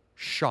castle,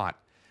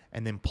 shot,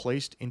 and then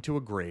placed into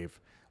a grave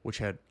which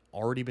had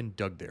already been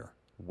dug there,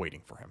 waiting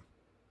for him.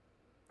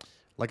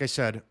 Like I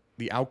said,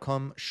 the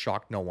outcome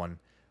shocked no one,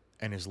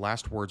 and his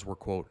last words were,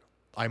 quote,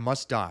 "I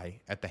must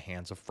die at the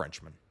hands of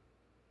Frenchmen."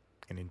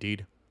 And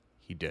indeed,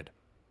 he did.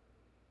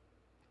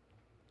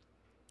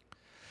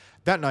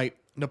 That night,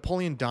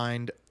 Napoleon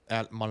dined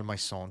at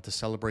Malmaison to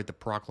celebrate the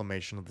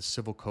proclamation of the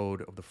Civil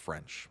Code of the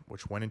French,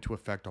 which went into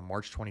effect on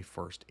March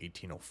 21st,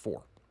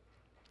 1804.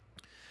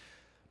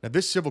 Now,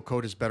 this civil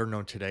code is better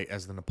known today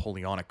as the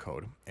Napoleonic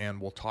Code,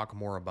 and we'll talk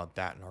more about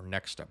that in our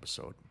next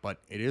episode.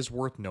 But it is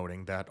worth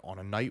noting that on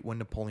a night when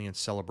Napoleon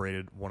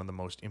celebrated one of the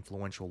most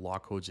influential law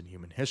codes in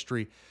human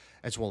history,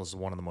 as well as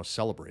one of the most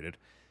celebrated,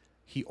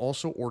 he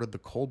also ordered the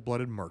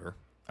cold-blooded murder,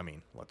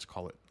 let's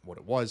call it what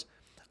it was,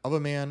 of a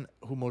man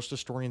who most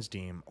historians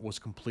deem was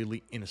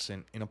completely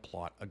innocent in a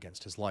plot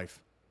against his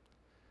life.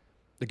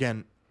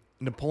 Again,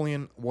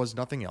 Napoleon was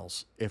nothing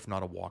else if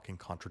not a walking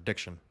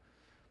contradiction.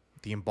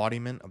 The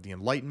embodiment of the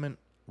Enlightenment,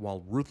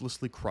 while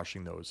ruthlessly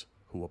crushing those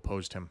who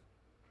opposed him.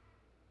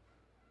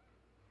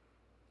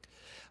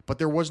 But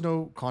there was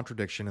no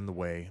contradiction in the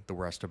way the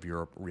rest of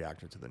Europe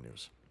reacted to the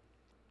news.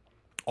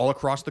 All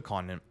across the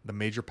continent, the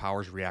major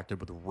powers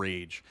reacted with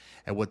rage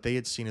at what they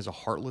had seen as a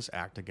heartless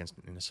act against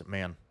an innocent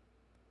man.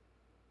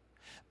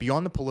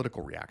 Beyond the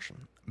political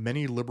reaction,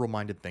 many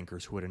liberal-minded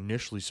thinkers who had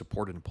initially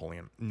supported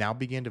Napoleon now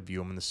began to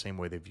view him in the same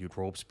way they viewed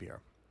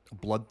Robespierre, a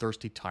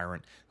bloodthirsty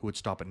tyrant who would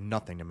stop at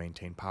nothing to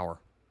maintain power.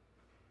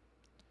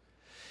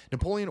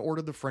 Napoleon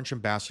ordered the French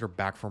ambassador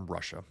back from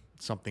Russia,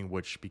 something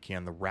which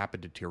began the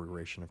rapid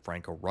deterioration of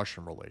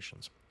Franco-Russian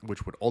relations,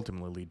 which would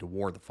ultimately lead to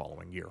war the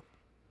following year.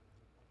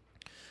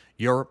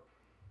 Europe,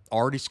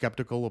 already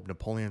skeptical of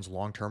Napoleon's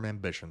long-term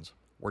ambitions,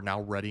 were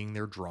now readying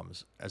their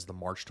drums as the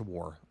march to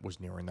war was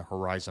nearing the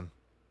horizon.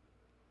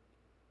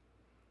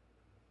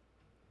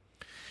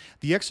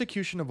 The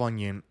execution of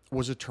Amiens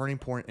was a turning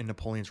point in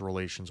Napoleon's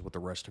relations with the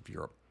rest of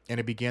Europe, and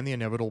it began the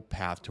inevitable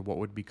path to what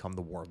would become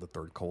the War of the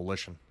Third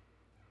Coalition.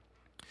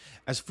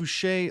 As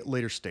Fouché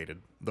later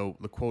stated, though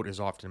the quote is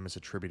often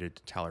misattributed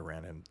to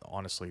Talleyrand, and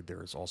honestly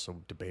there is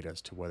also debate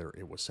as to whether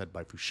it was said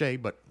by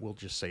Fouché, but we'll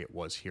just say it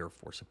was here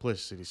for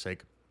simplicity's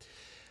sake,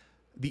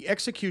 the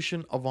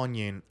execution of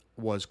Amiens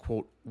was,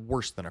 quote,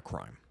 worse than a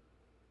crime.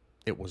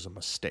 It was a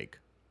mistake.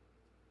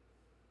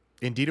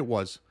 Indeed it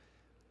was,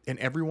 and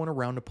everyone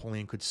around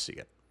Napoleon could see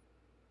it.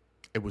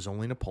 It was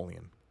only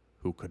Napoleon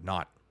who could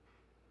not.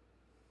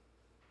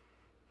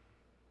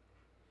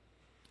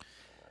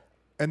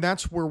 And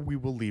that's where we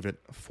will leave it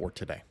for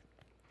today.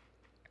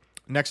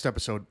 Next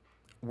episode,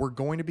 we're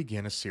going to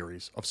begin a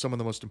series of some of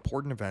the most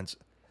important events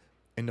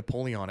in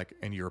Napoleonic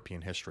and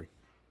European history.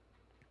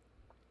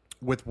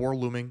 With war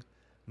looming,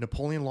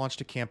 Napoleon launched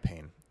a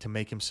campaign to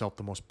make himself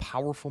the most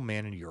powerful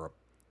man in Europe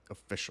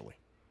officially.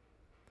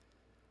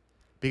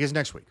 Because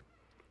next week,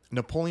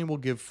 Napoleon will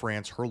give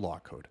France her law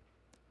code,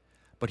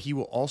 but he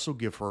will also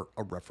give her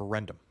a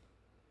referendum.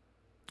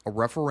 A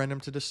referendum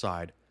to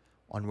decide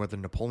on whether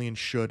Napoleon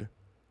should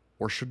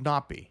or should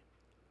not be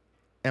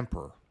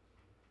Emperor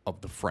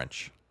of the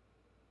French.